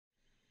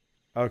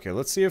Okay,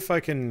 let's see if I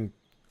can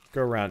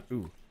go around.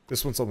 Ooh,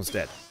 this one's almost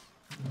dead.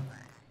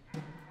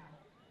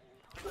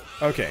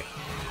 Okay.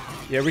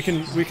 Yeah, we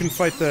can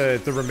fight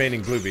the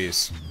remaining blue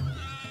bees.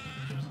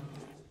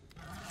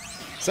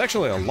 It's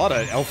actually a lot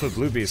of alpha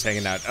blue bees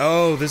hanging out.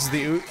 Oh, this is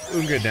the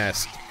Unga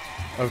nest.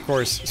 Of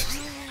course,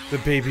 the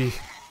baby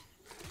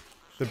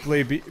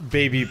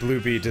blue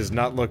bee does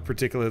not look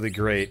particularly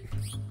great.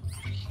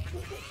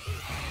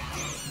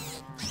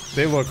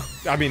 They look,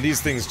 I mean,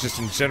 these things just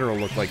in general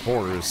look like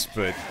horrors,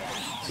 but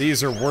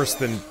these are worse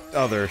than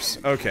others.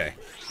 Okay.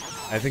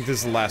 I think this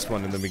is the last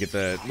one, and then we get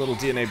the little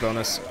DNA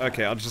bonus.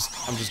 Okay, I'm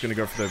just gonna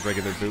go for the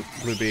regular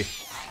blue bee.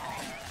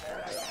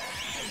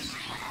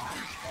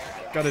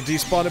 Gotta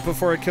despawn it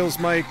before it kills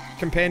my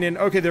companion.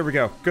 Okay, there we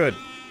go. Good.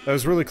 That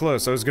was really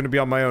close. I was gonna be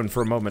on my own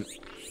for a moment.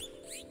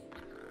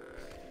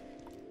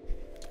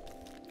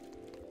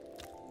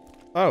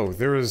 Oh,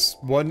 there was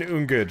one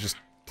Unga just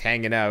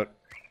hanging out,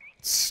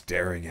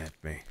 staring at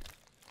me.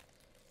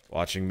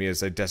 Watching me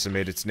as I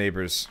decimate its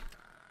neighbors.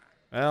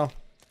 Well,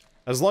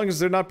 as long as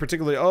they're not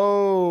particularly—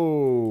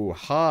 oh,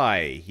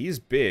 hi. He's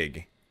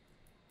big.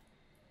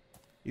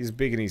 He's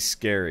big and he's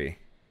scary.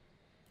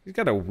 He's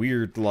got a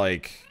weird,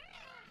 like,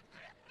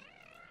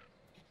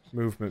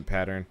 movement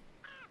pattern.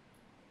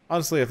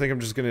 Honestly, I think I'm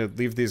just gonna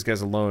leave these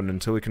guys alone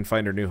until we can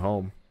find our new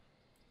home.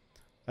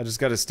 I just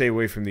gotta stay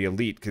away from the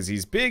elite, because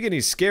he's big and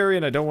he's scary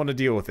and I don't want to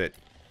deal with it.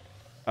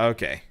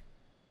 Okay.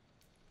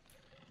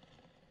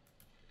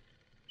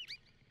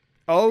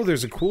 Oh,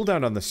 there's a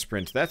cooldown on the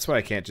sprint. That's why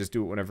I can't just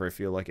do it whenever I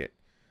feel like it.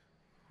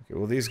 Okay,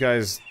 well these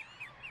guys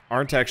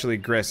aren't actually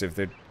aggressive.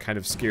 They're kind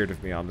of scared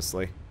of me,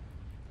 honestly.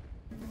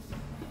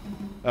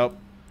 Oh.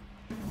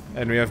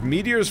 And we have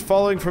meteors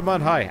falling from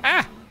on high.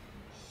 Ah!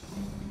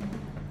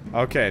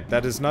 Okay,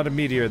 that is not a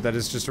meteor. That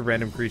is just a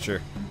random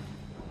creature.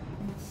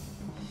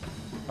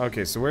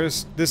 Okay, so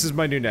where's— this is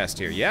my new nest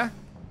here, yeah?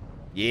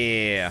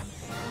 Yeah.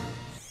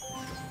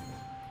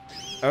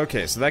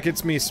 Okay, so that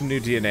gets me some new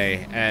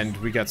DNA, and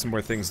we got some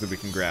more things that we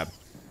can grab.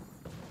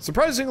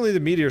 Surprisingly, the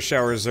meteor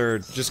showers are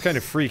just kind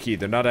of freaky.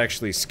 They're not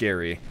actually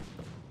scary.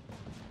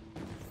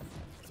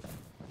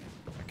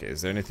 Okay,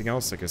 is there anything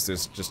else? I guess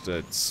there's just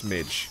a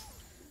smidge.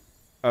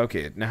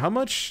 Okay, now how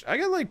much? I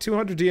got like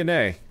 200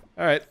 DNA.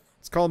 Alright,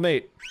 let's call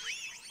mate.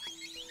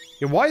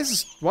 Yeah, why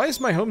is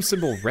my home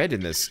symbol red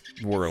in this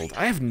world?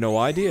 I have no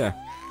idea.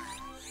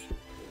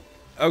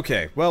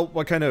 Okay, well,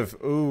 what kind of—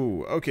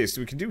 ooh, okay,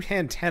 so we can do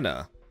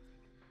antenna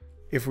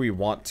if we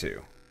want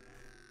to.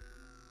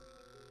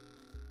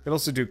 We can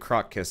also do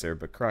croc kisser,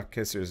 but croc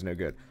kisser is no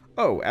good.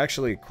 Oh,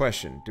 actually,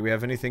 question. Do we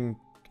have anything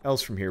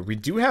else from here? We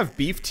do have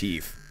beef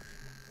teeth.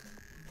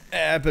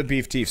 But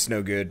beef teeth's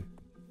no good.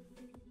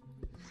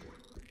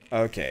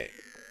 Okay.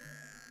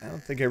 I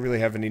don't think I really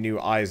have any new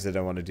eyes that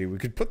I want to do. We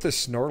could put the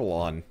snortle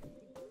on.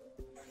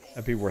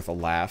 That'd be worth a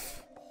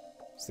laugh.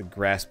 It's the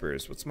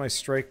graspers. What's my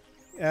strike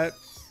at?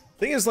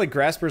 Thing is, like,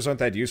 graspers aren't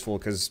that useful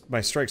because my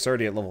strike's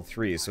already at level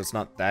 3, so it's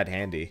not that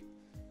handy.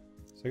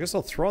 So I guess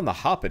I'll throw on the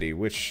hoppity,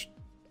 which,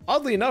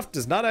 oddly enough,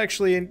 does not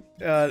actually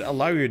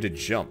allow you to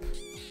jump.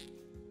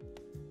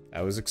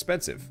 That was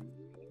expensive.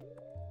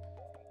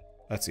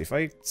 Let's see, if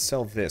I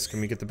sell this,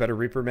 can we get the better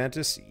Reaper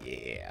Mantis?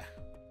 Yeah.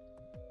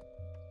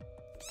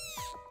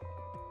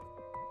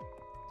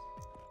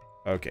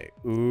 Okay.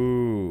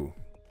 Ooh.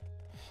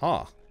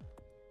 Huh.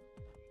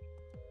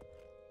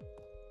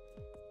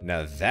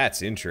 Now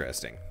that's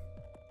interesting.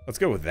 Let's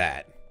go with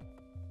that.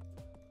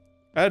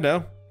 I don't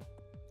know.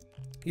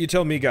 You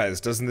tell me,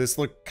 guys. Doesn't this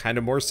look kind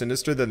of more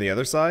sinister than the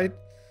other side?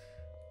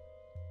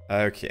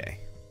 Okay.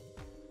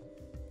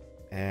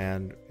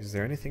 And is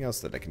there anything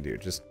else that I can do?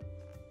 Just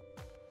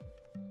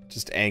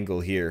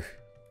angle here.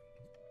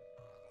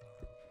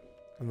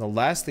 And the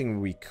last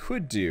thing we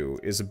could do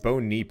is a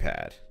bone knee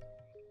pad.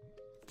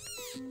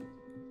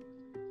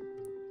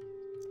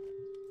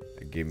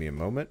 Give me a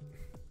moment.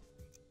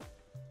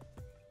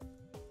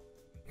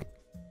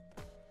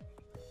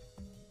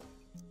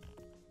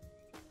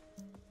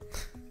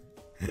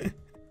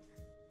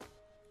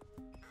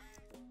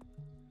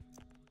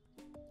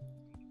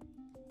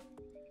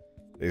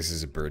 This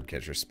is a bird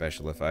catcher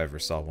special if I ever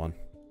saw one.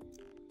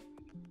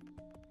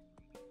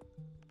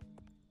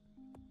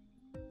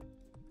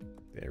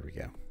 There we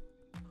go.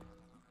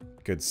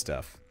 Good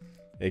stuff.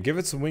 Hey, give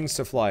it some wings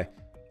to fly.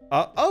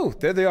 Oh,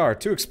 there they are.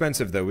 Too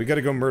expensive, though. We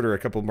gotta go murder a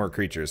couple more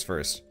creatures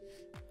first.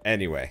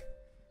 Anyway.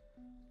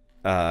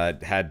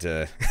 Had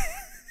to...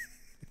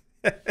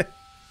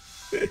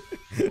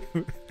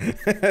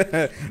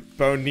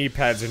 Bone knee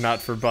pads are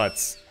not for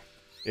butts.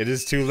 It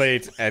is too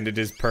late, and it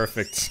is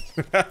perfect.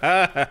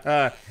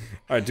 Alright,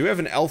 do we have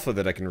an alpha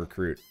that I can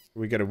recruit?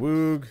 We got a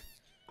woog.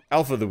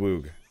 Alpha the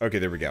woog. Okay,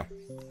 there we go.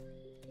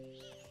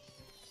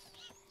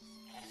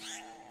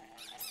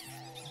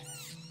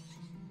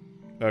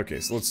 Okay,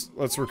 so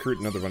let's recruit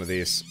another one of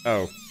these.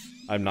 Oh,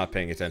 I'm not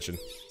paying attention.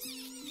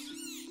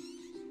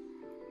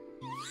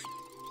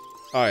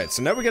 Alright,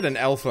 so now we got an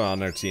alpha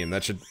on our team.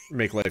 That should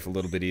make life a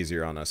little bit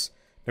easier on us.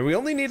 Now we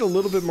only need a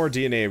little bit more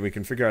DNA and we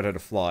can figure out how to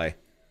fly.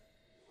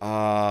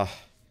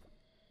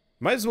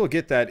 Might as well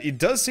get that. It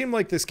does seem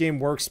like this game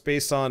works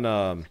based on,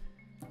 I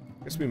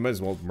guess we might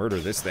as well murder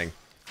this thing.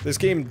 This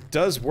game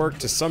does work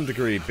to some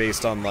degree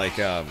based on, like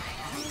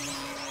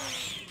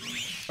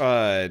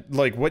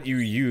what you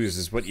use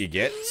is what you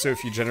get. So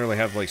if you generally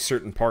have, like,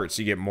 certain parts,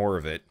 you get more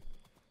of it.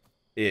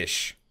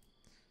 Ish.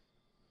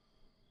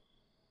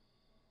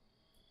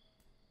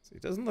 So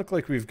it doesn't look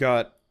like we've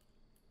got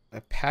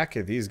a pack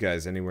of these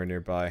guys anywhere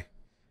nearby.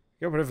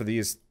 We got whatever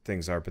these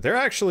things are, but they're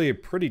actually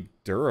pretty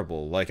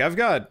durable. Like, I've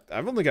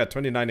only got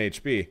 29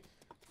 HP.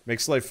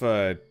 Makes life,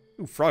 ooh,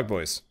 frog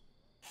boys.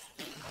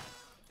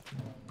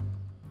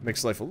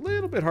 Makes life a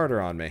little bit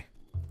harder on me.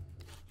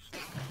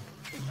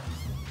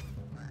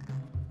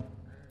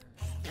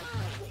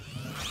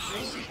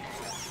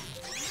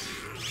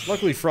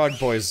 Luckily, frog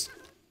boys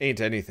ain't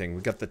anything.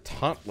 We got the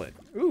tauntlet.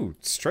 Ooh,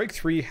 strike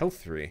 3, health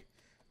 3.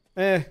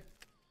 Eh.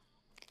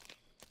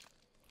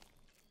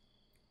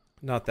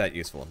 Not that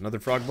useful. Another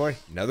frog boy?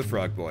 Another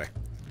frog boy.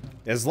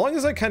 As long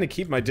as I kind of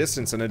keep my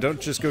distance and I don't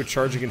just go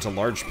charging into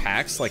large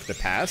packs like the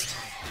past,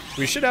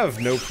 we should have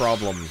no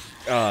problem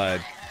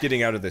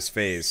getting out of this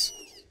phase.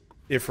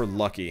 If we're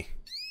lucky.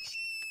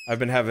 I've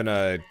been having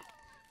a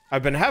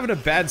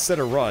bad set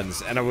of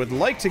runs, and I would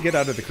like to get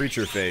out of the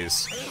creature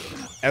phase.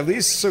 At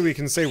least so we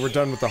can say we're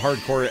done with the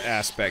hardcore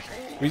aspect.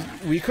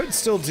 We could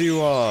still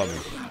do,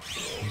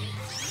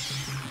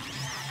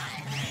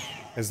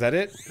 Is that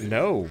it?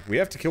 No, we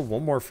have to kill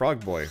one more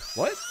frog boy.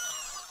 What?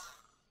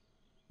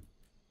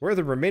 Where are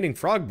the remaining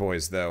frog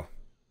boys, though?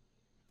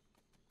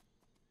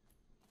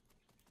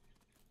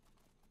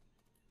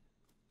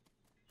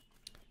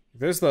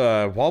 There's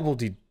the wobble.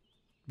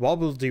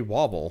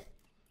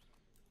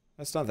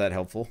 That's not that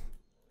helpful.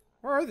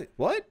 Where are they?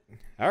 What?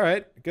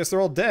 Alright, I guess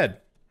they're all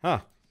dead.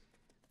 Huh.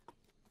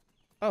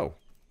 Oh.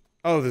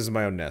 Oh, this is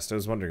my own nest. I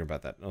was wondering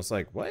about that. I was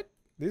like, what?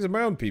 These are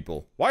my own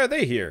people. Why are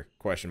they here?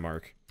 Question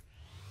mark.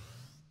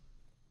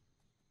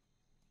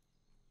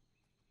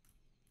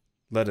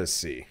 Let us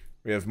see.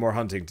 We have more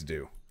hunting to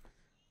do.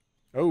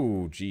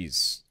 Oh,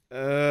 jeez.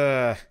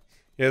 Yeah,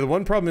 the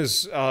one problem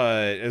is,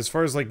 as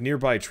far as, like,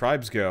 nearby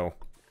tribes go...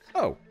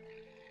 Oh.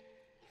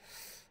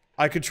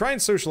 I could try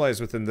and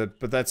socialize with them,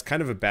 but that's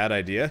kind of a bad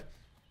idea.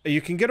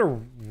 You can get a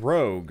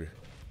rogue.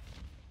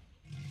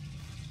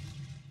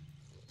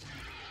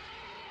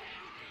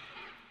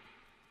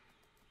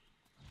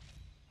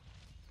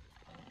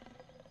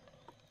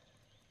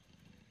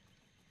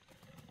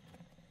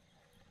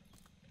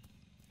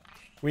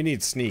 We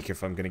need sneak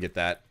if I'm gonna get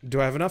that. Do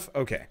I have enough?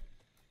 Okay.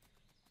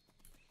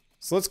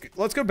 So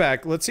let's go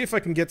back. Let's see if I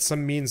can get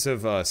some means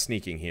of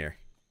sneaking here.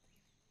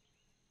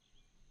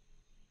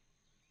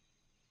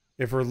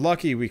 If we're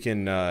lucky, we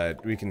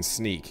can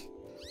sneak.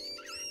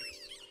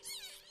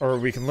 Or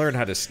we can learn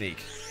how to sneak.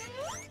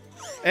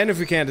 And if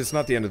we can't, it's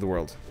not the end of the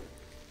world.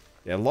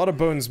 Yeah, a lot of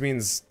bones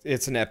means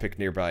it's an epic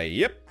nearby.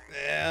 Yep.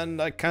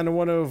 And I kind of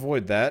want to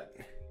avoid that.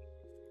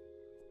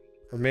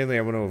 Or mainly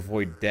I want to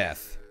avoid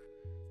death.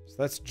 So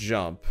that's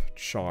jump,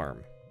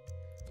 charm.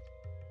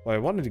 Well, I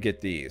wanted to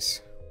get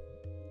these.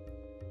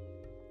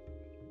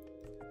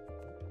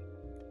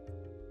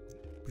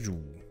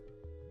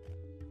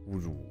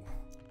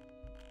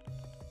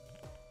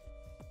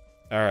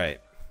 Alright.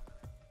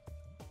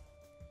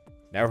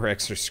 Now we're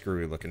extra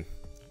screwy looking.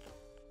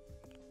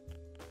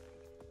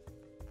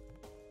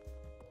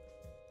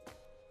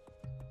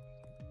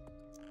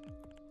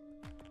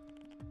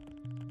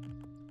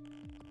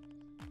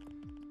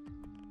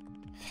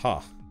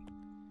 Huh.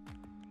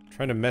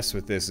 Trying to mess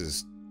with this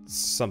is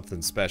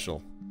something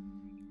special.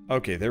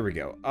 Okay, there we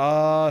go.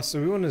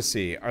 So we want to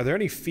see, are there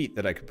any feet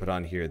that I could put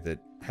on here that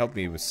help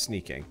me with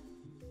sneaking?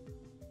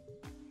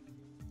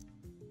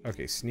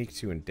 Okay, sneak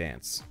 2 and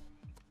dance.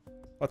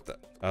 What the?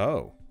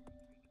 Oh.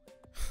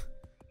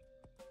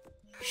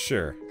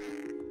 Sure.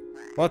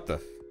 What the?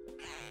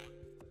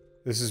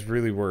 This is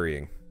really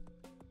worrying.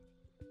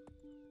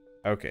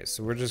 Okay,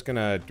 so we're just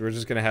gonna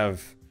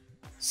have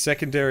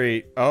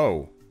secondary.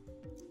 Oh.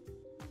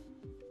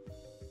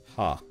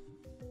 Huh.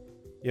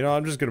 You know,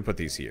 I'm just gonna put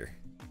these here.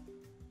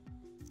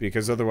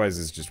 Because otherwise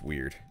it's just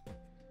weird.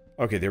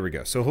 Okay, there we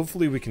go. So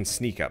hopefully we can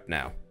sneak up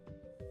now.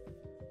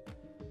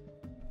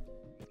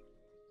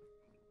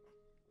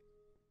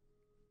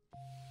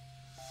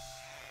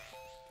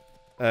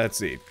 Let's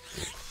see.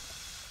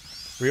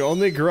 We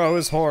only grow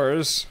as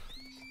whores.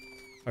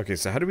 Okay,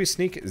 so how do we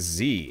sneak?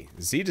 Z.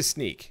 Z to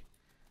sneak.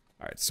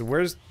 Alright, so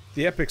where's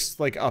the epic's,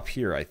 like, up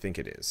here, I think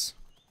it is.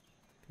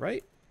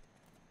 Right?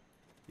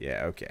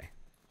 Yeah, okay.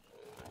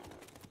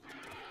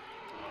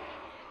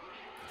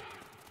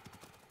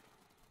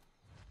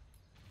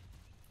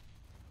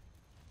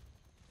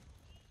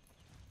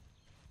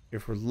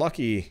 If we're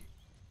lucky,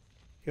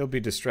 he'll be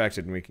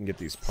distracted and we can get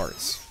these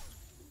parts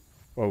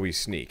while we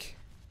sneak.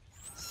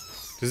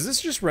 Does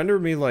this just render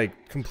me,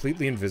 like,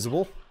 completely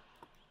invisible?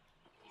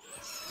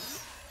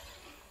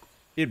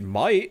 It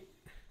might.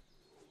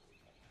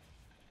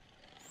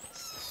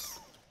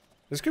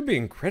 This could be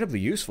incredibly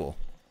useful.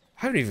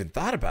 I haven't even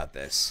thought about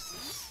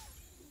this.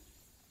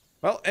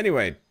 Well,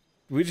 anyway,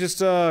 we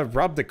just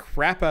robbed the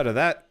crap out of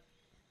that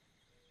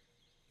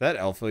That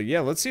alpha.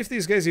 Yeah, let's see if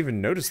these guys even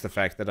notice the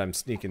fact that I'm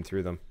sneaking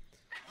through them.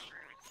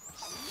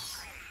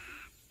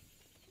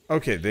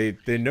 Okay,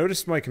 they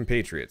noticed my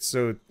compatriots,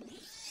 so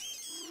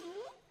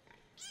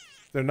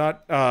they're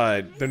not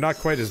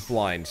quite as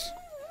blind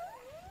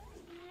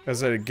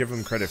as I give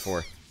them credit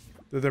for.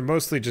 They're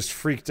mostly just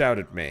freaked out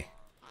at me.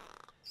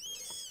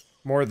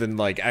 More than,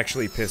 like,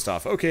 actually pissed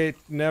off. Okay,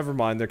 never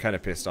mind, they're kind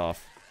of pissed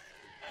off.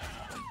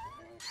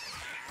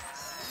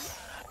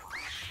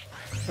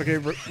 Okay,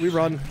 we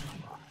run.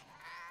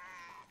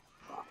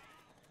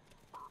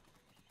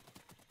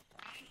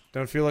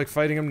 Don't feel like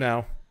fighting them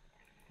now.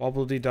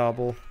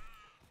 Wobble-de-dobble.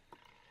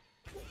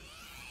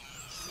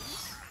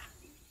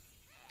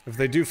 If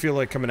they do feel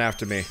like coming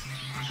after me,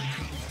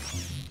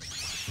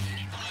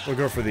 we'll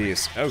go for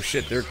these. Oh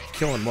shit, they're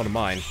killing one of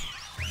mine.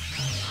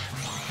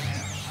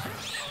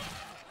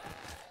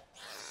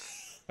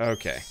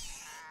 Okay.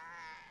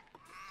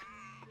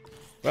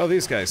 Well,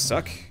 these guys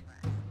suck.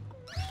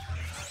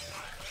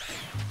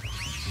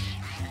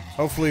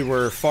 Hopefully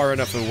we're far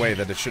enough away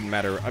that it shouldn't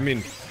matter. I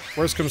mean,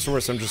 worst comes to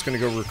worst, I'm just gonna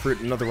go recruit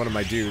another one of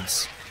my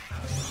dudes.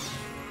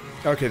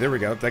 Okay, there we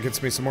go. That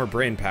gets me some more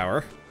brain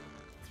power.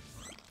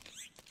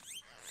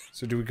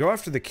 So do we go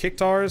after the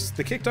Kiktars?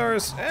 The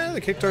Kiktars? The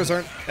Kiktars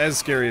aren't as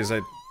scary as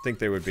I think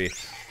they would be.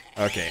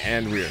 Okay,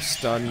 and we are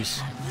stunned.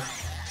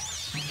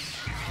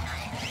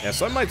 Yeah,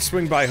 so I might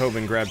swing by home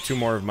and grab two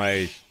more of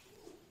my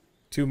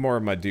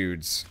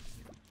dudes.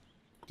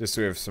 Just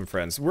so we have some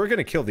friends. We're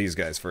gonna kill these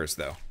guys first,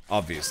 though.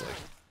 Obviously.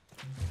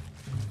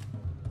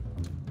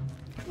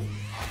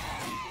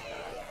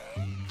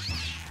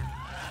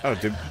 Oh,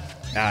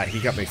 he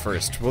got me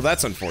first. Well,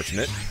 that's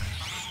unfortunate.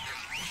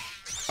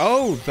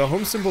 Oh, the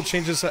home symbol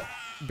changes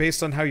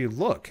based on how you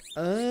look.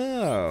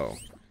 Oh.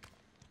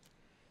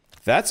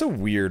 That's a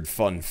weird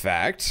fun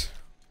fact.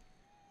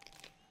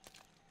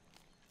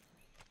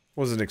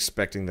 Wasn't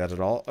expecting that at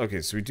all.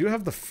 Okay, so we do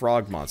have the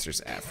frog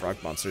monsters.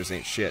 Frog monsters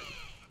ain't shit.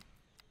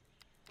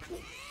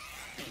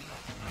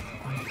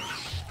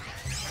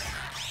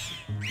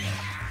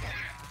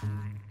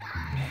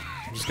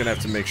 I'm just gonna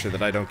have to make sure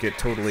that I don't get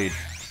totally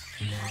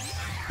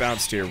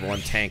bounced here while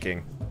I'm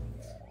tanking.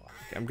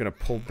 Okay, I'm gonna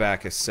pull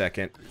back a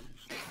second.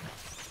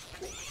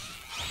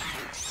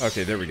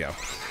 Okay, there we go.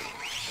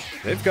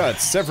 They've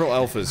got several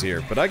alphas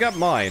here, but I got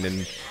mine,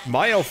 and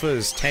my alpha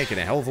is tanking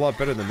a hell of a lot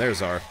better than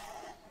theirs are.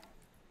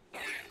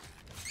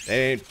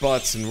 They ain't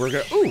butts, and we're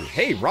gonna— ooh,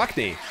 hey,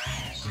 Rockney!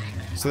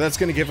 So that's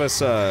gonna give us,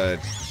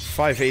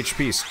 5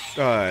 HP,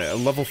 a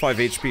level 5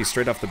 HP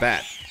straight off the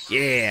bat.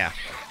 Yeah!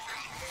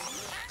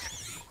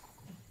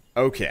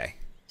 Okay.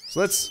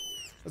 So let's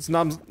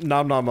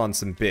nom on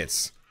some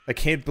bits. I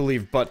can't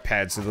believe butt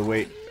pads are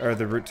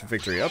the route to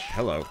victory. Oh,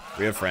 hello.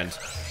 We have friends.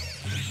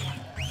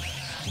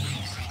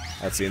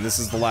 Let's see, and this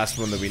is the last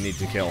one that we need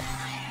to kill.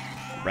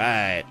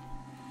 Right.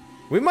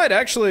 We might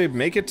actually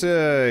make it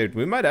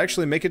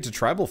to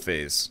tribal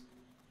phase.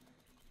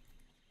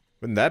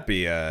 Wouldn't that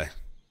be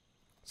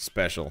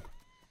special?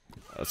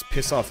 Let's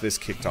piss off this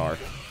Kiktar.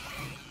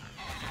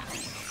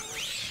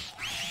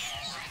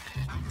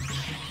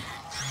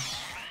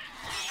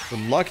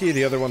 We're lucky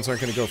the other ones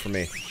aren't gonna go for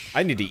me.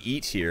 I need to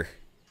eat here.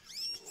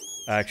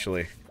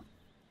 Actually.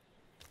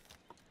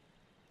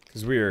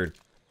 Because we are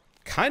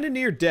kind of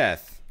near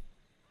death.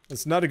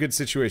 It's not a good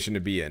situation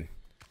to be in.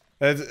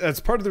 That's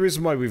part of the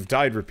reason why we've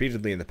died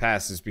repeatedly in the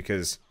past, is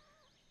because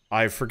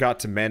I forgot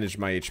to manage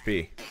my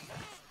HP.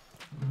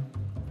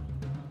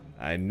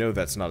 I know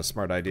that's not a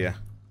smart idea.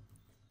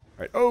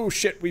 Alright, oh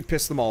shit, we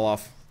pissed them all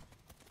off.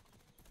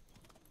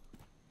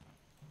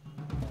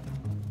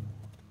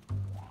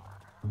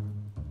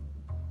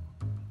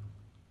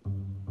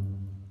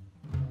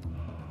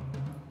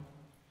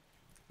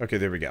 Okay,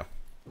 there we go.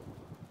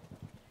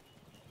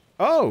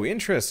 Oh,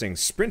 interesting.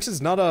 Sprint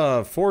is not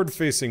a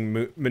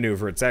forward-facing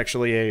maneuver. It's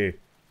actually a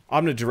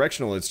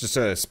omnidirectional. It's just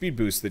a speed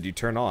boost that you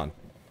turn on.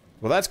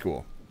 Well, that's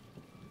cool.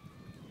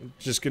 I'm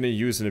just gonna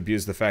use and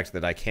abuse the fact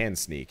that I can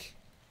sneak.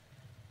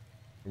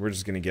 We're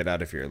just gonna get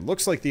out of here. It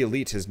looks like the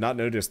elite has not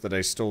noticed that I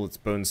stole its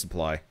bone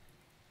supply.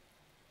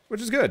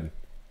 Which is good.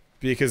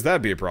 Because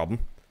that'd be a problem.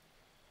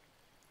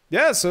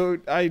 Yeah, so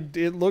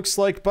it looks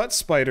like Butt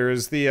Spider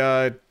is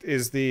the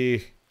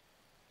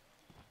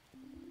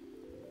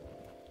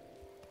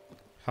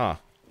Huh.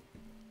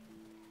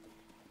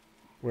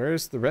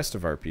 Where's the rest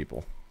of our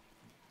people?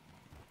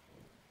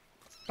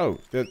 Oh,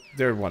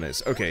 there one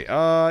is. Okay,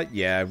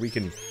 yeah, we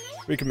can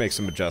make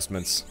some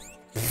adjustments.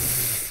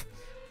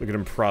 Look at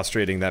him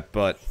prostrating that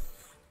butt.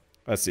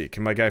 Let's see,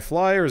 can my guy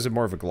fly, or is it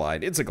more of a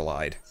glide? It's a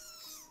glide.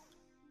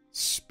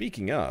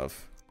 Speaking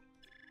of,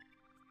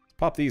 let's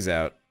pop these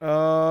out.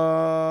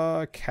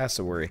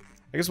 Cassowary.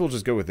 I guess we'll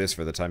just go with this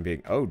for the time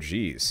being. Oh,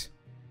 geez.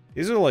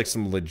 These are like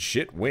some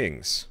legit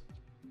wings.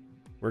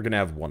 We're gonna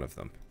have one of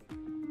them.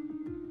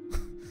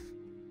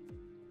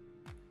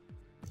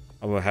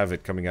 I'm gonna have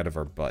it coming out of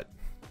our butt.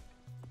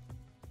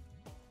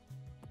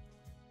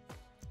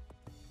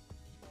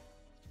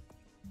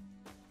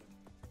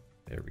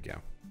 There we go.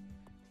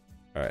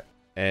 Alright.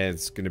 And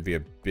it's gonna be a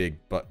big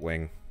butt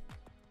wing.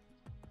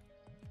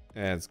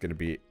 And it's gonna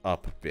be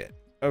up a bit.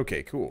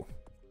 Okay, cool.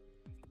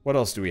 What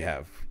else do we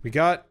have?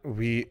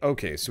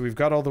 Okay, so we've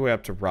got all the way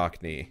up to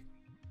Rockney.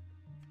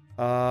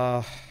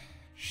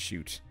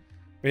 Shoot.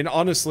 I mean,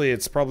 honestly,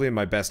 it's probably in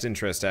my best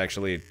interest to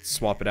actually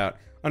swap it out.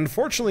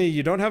 Unfortunately,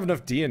 you don't have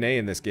enough DNA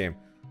in this game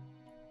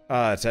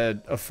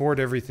to afford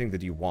everything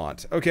that you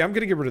want. Okay, I'm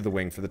gonna get rid of the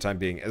wing for the time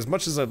being. As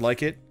much as I'd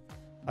like it,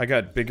 I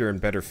got bigger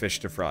and better fish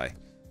to fry.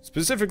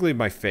 Specifically,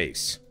 my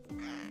face.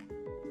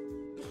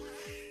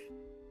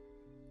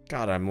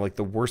 God, I'm like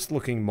the worst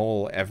looking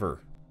mole ever.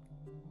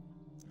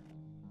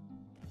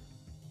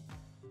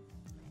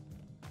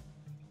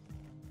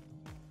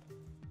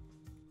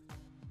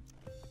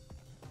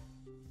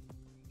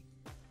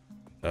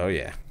 Oh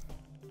yeah.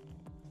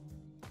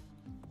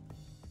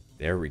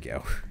 There we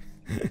go.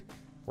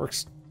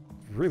 Works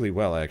really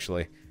well,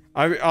 actually.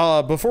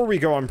 Before we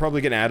go, I'm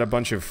probably gonna add a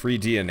bunch of free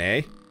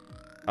DNA.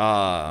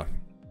 I'm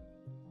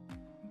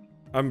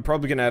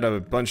probably gonna add a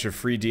bunch of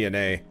free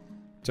DNA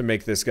to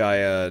make this guy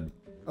a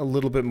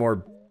little bit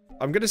more,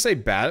 I'm gonna say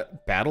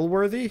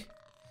battle-worthy?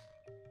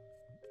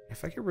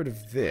 If I get rid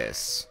of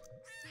this...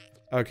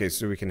 Okay,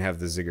 so we can have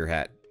the Zigger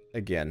hat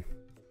again.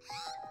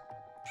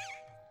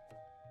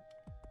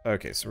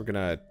 Okay, so we're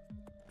gonna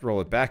roll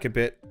it back a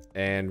bit,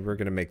 and we're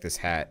gonna make this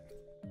hat.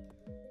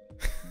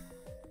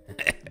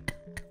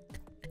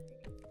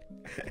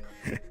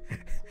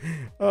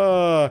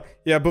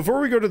 Yeah, before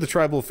we go to the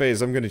tribal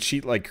phase, I'm gonna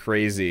cheat like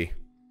crazy.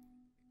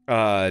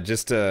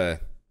 Just to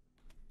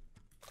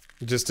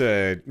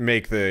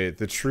make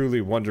the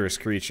truly wondrous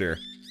creature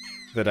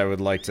that I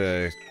would like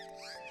to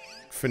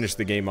finish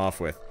the game off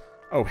with.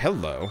 Oh,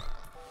 hello.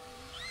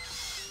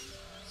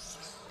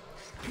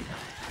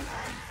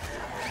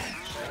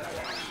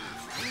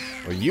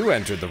 Well, you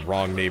entered the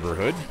wrong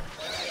neighborhood.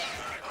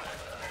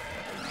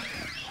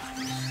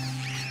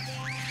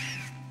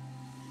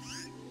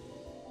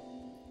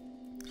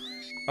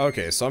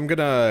 Okay, so I'm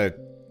gonna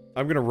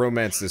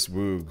romance this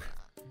Woog.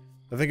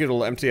 I think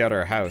it'll empty out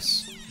our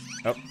house.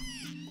 Oh,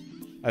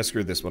 I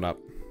screwed this one up.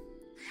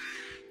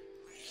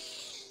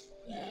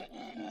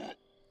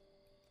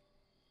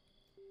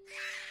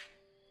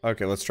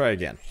 Okay, let's try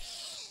again.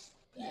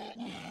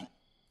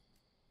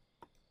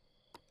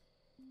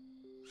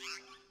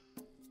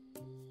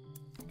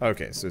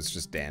 Okay, so it's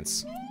just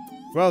dance.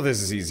 Well,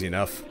 this is easy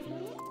enough.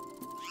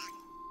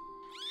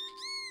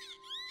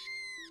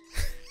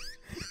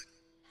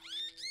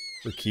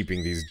 We're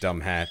keeping these dumb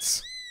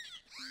hats.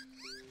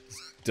 These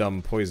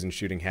dumb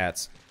poison-shooting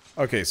hats.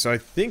 Okay, so I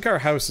think our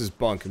house is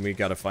bunk and we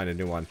gotta find a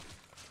new one.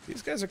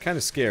 These guys are kind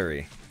of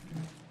scary.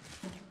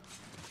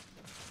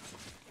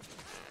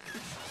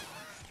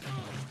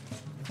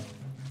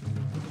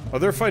 Oh,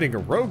 they're fighting a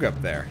rogue up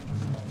there.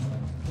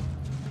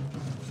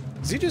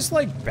 Is he just,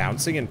 like,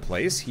 bouncing in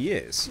place? He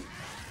is.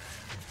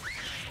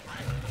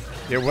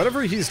 Yeah,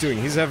 whatever he's doing,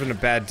 he's having a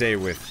bad day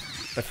with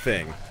a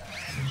thing.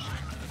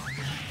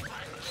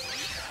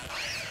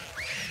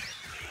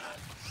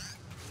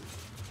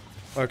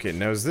 Okay,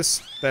 now is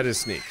this... That is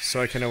sneak,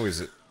 so I can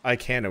always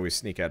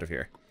sneak out of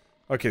here.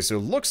 Okay, so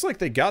it looks like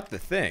they got the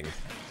thing.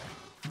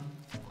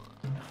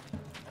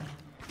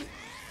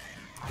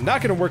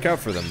 Not gonna work out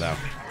for them, though.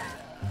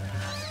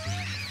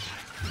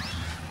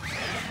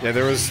 Yeah,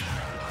 there was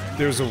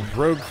a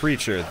rogue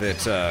creature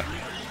that,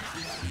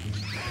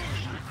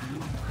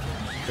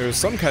 there was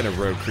some kind of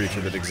rogue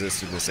creature that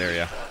existed in this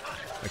area.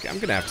 Okay, I'm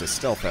gonna have to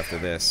stealth after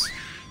this.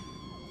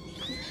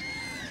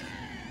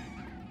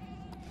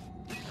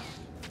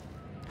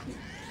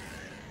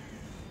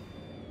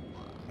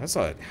 That's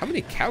a... How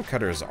many cow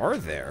cutters are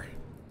there?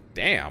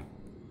 Damn.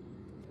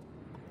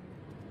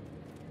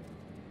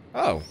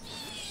 Oh.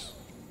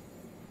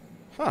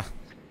 Huh.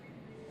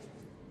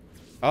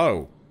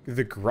 Oh,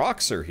 the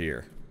Groks are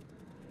here.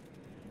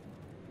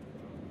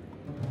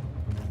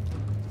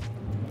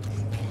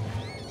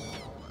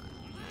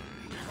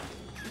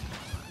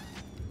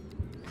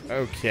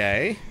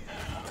 Okay.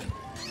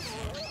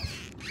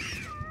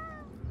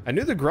 I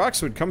knew the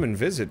Groks would come and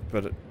visit,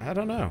 but I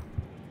don't know.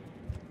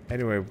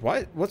 Anyway,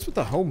 what's with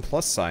the home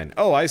plus sign?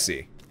 Oh, I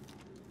see.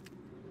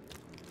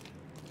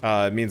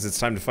 It means it's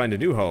time to find a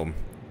new home.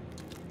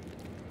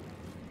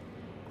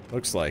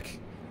 Looks like.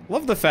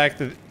 Love the fact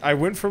that I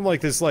went from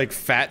like this like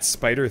fat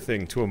spider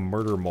thing to a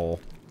murder mole.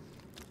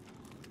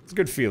 It's a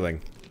good feeling.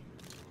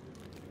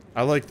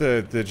 I like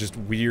the just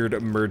weird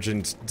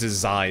emergent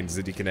designs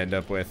that you can end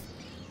up with.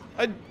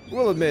 I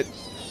will admit,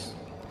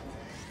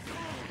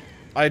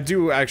 I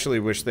do actually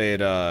wish they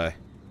had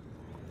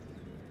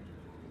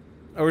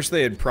I wish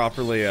they had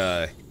properly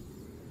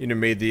you know,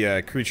 made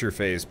the creature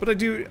phase, but I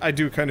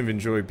do kind of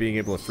enjoy being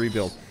able to free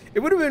build. It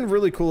would have been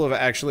really cool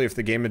if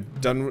the game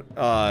had done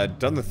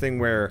the thing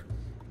where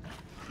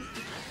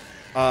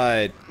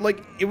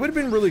like, it would have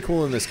been really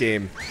cool in this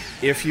game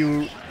if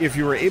you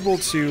were able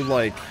to,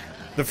 like,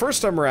 the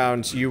first time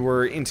around, you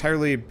were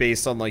entirely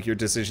based on, like, your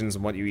decisions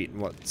and what you eat and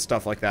what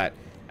stuff like that.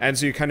 And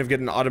so you kind of get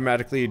an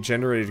automatically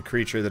generated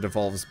creature that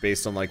evolves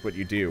based on, like, what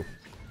you do.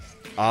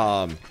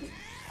 And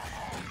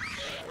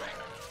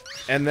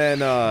then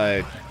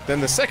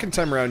the second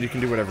time around, you can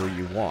do whatever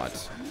you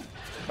want.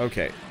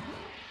 Okay.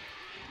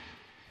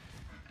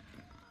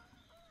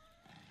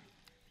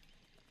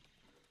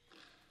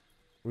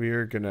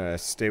 We're gonna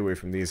stay away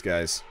from these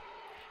guys.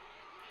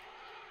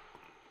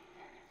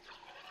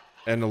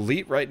 An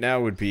elite right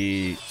now would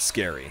be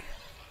scary.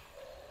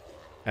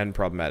 And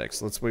problematic.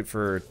 So let's wait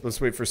for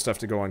stuff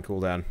to go on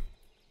cooldown.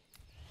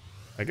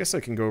 I guess I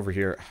can go over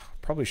here.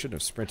 Probably shouldn't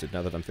have sprinted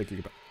now that I'm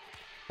thinking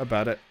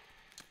about it.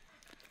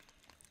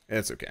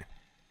 It's okay.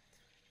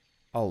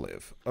 I'll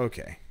live.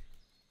 Okay.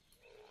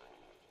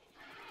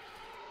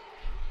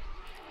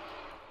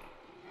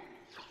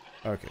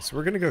 Okay, so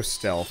we're gonna go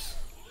stealth.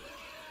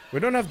 We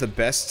don't have the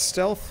best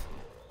stealth.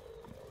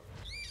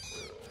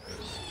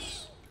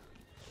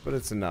 But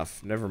it's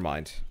enough. Never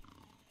mind.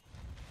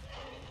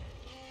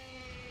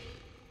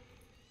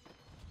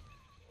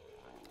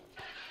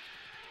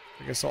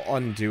 I guess I'll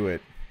undo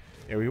it.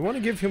 Yeah, we want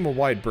to give him a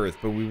wide berth,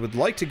 but we would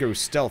like to go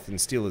stealth and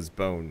steal his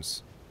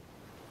bones.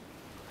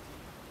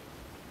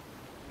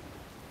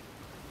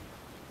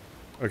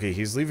 Okay,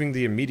 he's leaving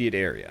the immediate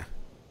area.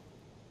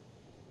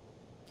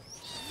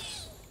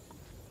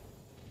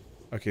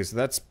 Okay, so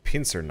that's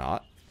pincer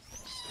knot.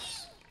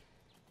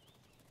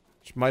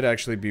 Which might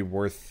actually be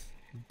worth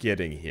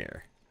getting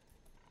here.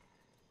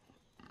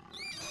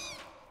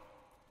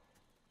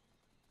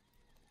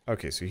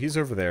 Okay, so he's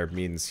over there,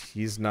 means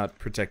he's not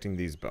protecting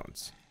these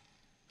bones.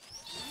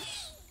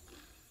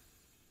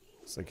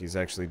 It's like he's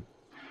actually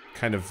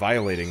kind of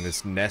violating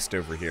this nest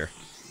over here.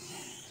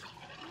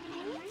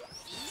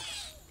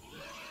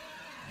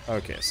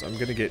 Okay, so I'm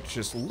gonna get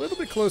just a little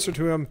bit closer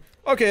to him.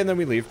 Okay, and then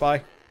we leave.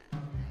 Bye.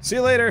 See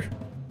you later.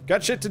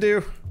 Got shit to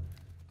do.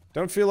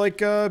 Don't feel like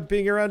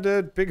being around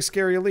a big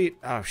scary elite.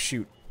 Oh,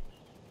 shoot.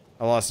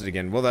 I lost it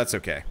again. Well, that's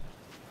okay.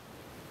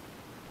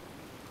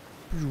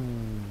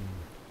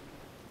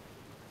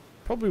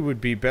 Probably would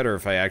be better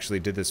if I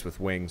actually did this with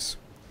wings.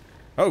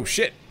 Oh,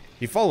 shit.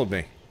 He followed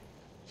me.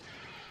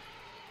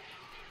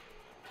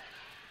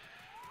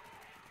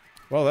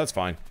 Well, that's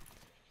fine.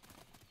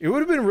 It would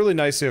have been really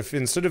nice if,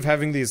 instead of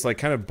having these, like,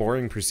 kind of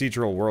boring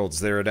procedural worlds,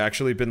 there had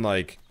actually been,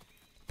 like,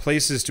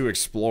 places to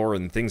explore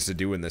and things to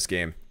do in this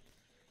game.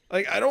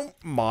 Like, I don't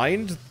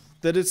mind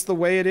that it's the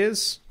way it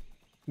is,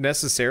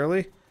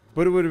 necessarily,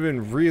 but it would have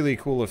been really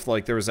cool if,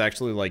 like, there was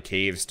actually, like,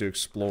 caves to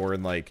explore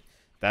and, like,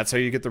 that's how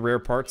you get the rare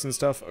parts and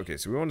stuff. Okay,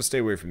 so we want to stay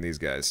away from these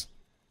guys.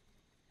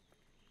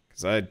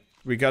 Because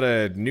we got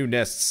a new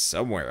nest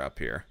somewhere up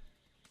here.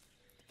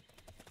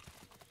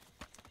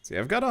 See,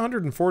 I've got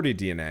 140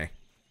 DNA.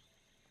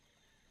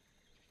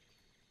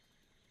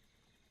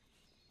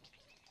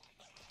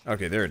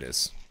 Okay, there it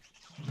is.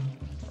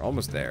 We're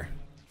almost there.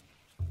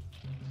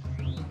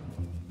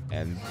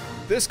 And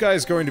this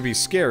guy's going to be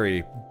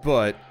scary,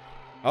 but...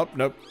 Oh,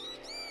 nope.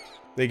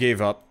 They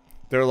gave up.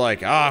 They're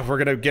like, ah, we're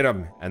gonna get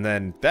him. And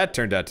then that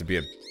turned out to be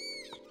a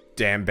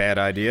damn bad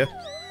idea.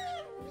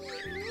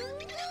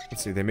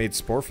 Let's see, they made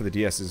Spore for the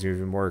DS is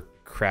even more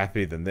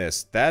crappy than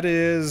this. That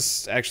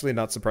is actually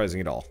not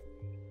surprising at all.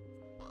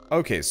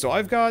 Okay, so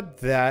I've got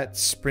that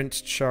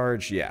sprint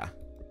charge, yeah.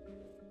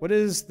 What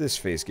does this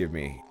face give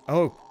me?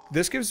 Oh,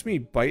 this gives me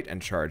bite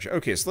and charge.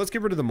 Okay, so let's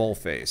get rid of the mole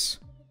face.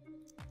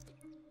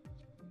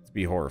 It'd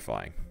be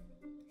horrifying.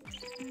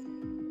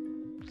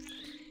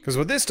 Because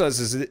what this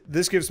does is,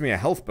 this gives me a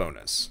health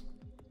bonus.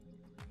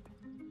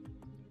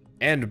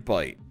 And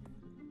bite.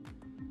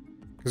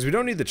 Because we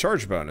don't need the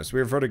charge bonus.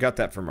 We've already got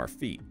that from our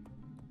feet.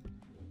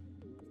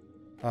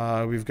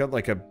 We've got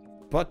like a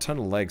butt ton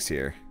of legs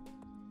here.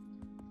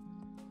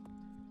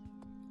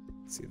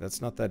 Let's see,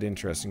 that's not that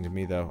interesting to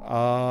me though.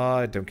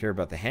 I don't care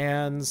about the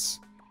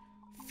hands.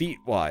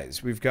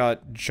 Feet-wise, we've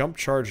got jump,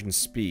 charge, and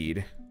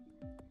speed.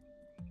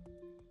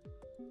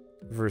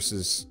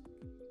 Versus...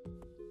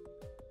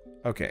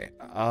 Okay,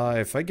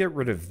 if I get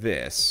rid of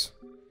this,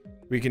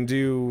 we can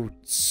do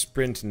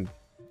sprint,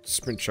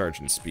 charge,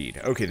 and speed.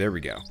 Okay, there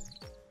we go.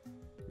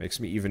 Makes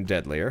me even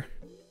deadlier.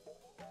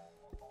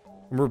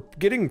 And we're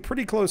getting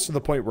pretty close to the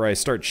point where I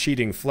start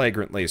cheating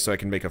flagrantly so I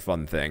can make a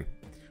fun thing.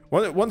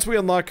 Once we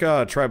unlock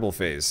tribal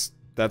phase,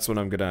 that's when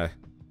I'm gonna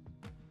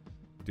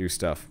do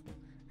stuff.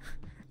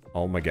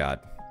 Oh my god.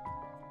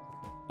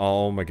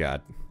 Oh my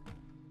god.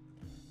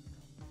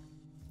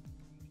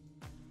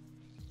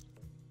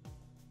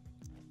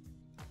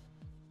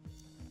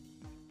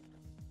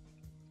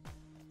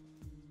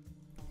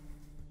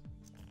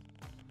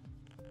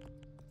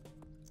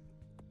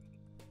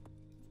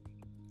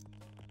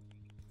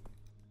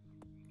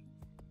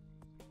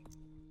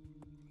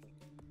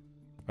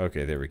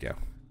 Okay, there we go.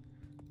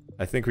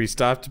 I think we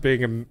stopped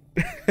being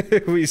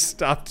a we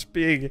stopped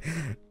being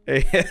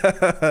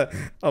a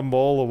a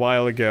mole a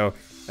while ago,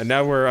 and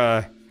now we're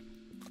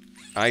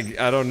I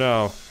don't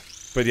know,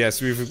 but yes,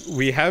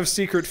 we have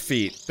secret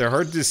feet. They're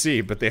hard to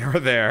see, but they are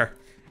there,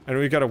 and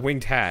we've got a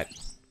winged hat.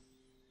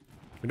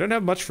 We don't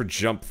have much for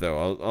jump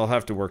though. I'll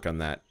have to work on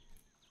that.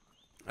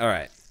 All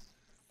right,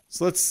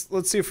 so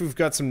let's see if we've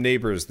got some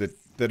neighbors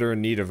that are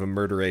in need of a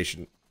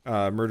murderization.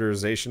 I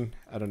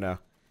don't know.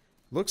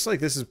 Looks like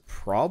this is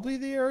probably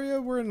the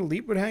area where an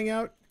elite would hang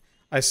out.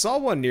 I saw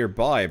one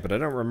nearby, but I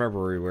don't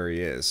remember where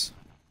he is.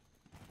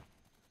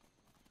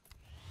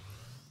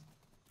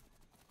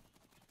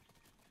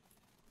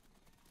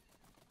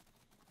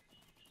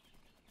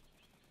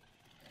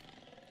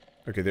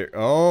 Okay, there.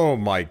 Oh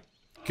my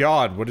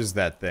god, what is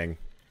that thing?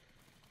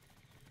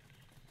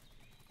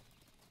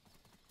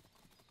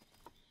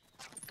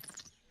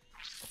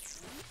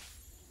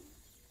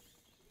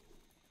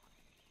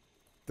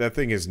 That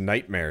thing is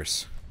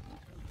nightmares.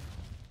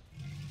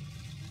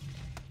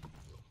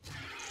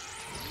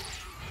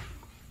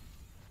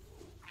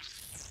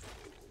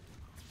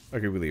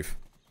 Okay, we leave.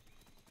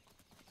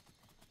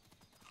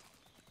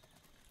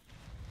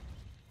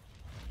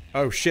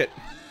 Oh shit.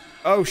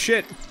 Oh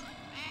shit.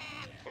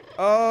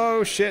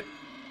 Oh shit.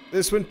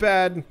 This went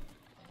bad.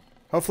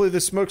 Hopefully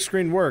the smoke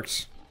screen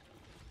works.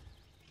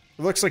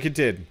 It looks like it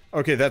did.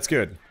 Okay, that's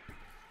good.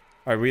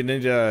 Alright, we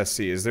need to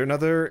see. Is there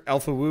another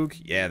Alpha Woog?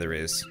 Yeah, there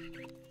is.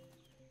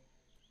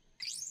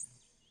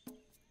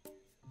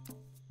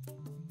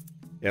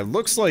 Yeah, it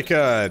looks like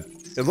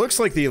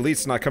the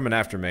elite's not coming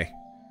after me.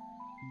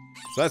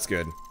 So that's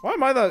good. Why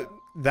am I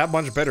that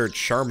much better at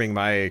charming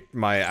my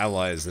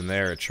allies than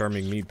they're at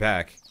charming me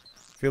back?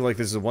 I feel like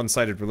this is a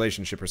one-sided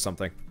relationship or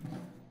something.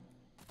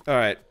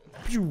 Alright.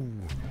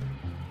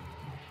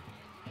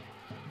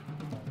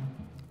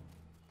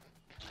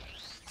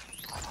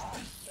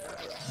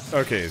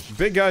 Okay,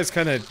 big guy's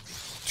kind of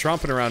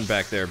tromping around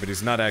back there, but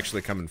he's not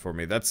actually coming for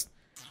me. That's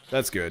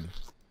good.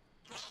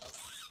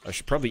 I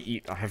should probably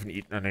eat. I haven't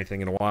eaten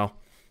anything in a while.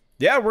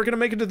 Yeah, we're gonna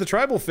make it to the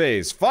tribal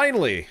phase,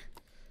 finally!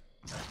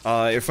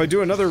 If I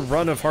do another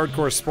run of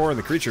hardcore Spore in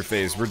the creature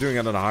phase, we're doing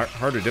it on a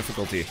harder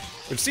difficulty,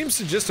 which seems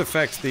to just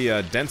affect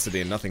the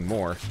density and nothing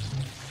more.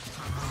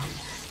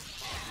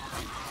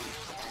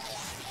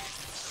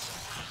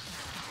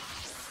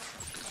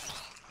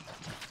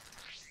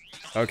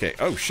 Okay,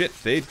 oh shit,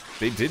 they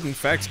did in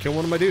fact kill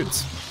one of my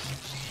dudes.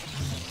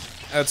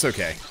 That's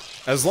okay.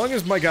 As long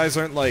as my guys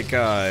aren't like,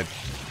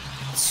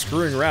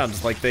 screwing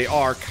around like they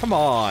are, come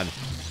on!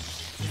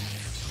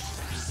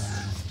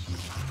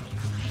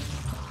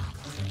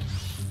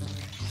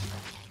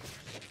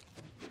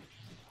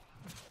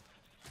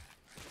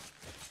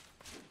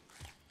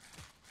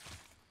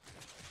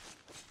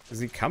 Is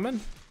he coming?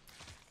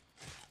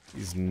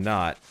 He's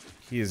not.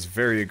 He is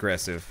very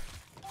aggressive.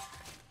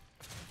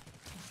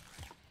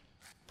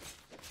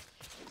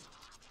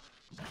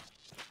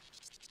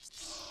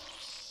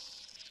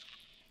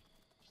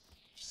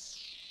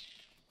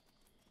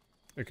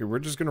 Okay, we're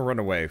just gonna run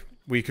away.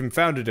 We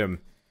confounded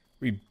him.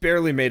 We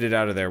barely made it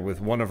out of there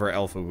with one of our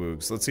Alpha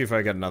Woogs. Let's see if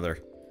I got another.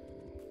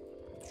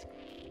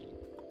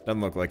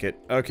 Doesn't look like it.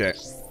 Okay.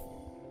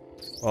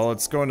 Well,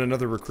 let's go on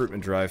another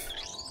recruitment drive.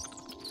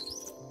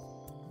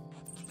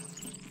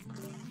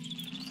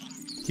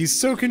 He's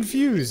so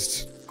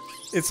confused.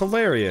 It's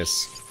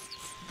hilarious.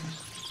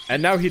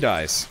 And now he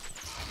dies.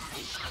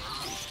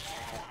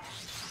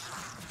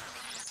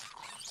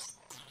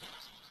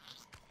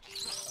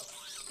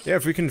 Yeah,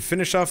 if we can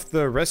finish off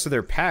the rest of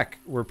their pack,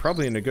 we're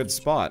probably in a good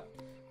spot.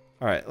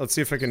 Alright, let's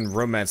see if I can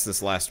romance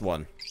this last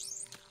one.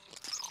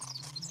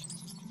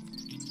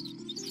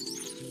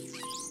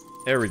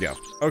 There we go.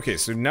 Okay,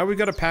 so now we've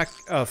got a pack,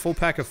 full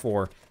pack of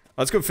 4.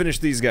 Let's go finish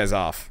these guys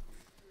off.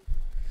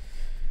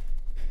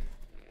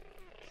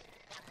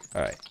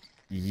 Alright,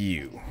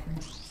 you.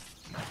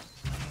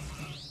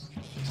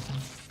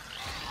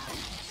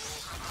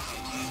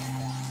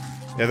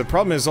 Yeah, the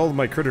problem is all of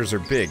my critters are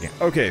big.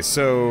 Okay,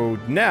 so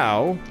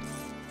now,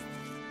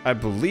 I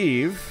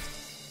believe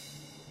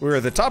we're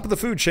at the top of the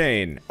food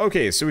chain.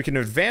 Okay, so we can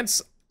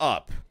advance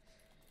up,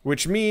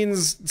 which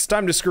means it's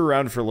time to screw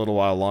around for a little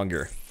while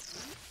longer.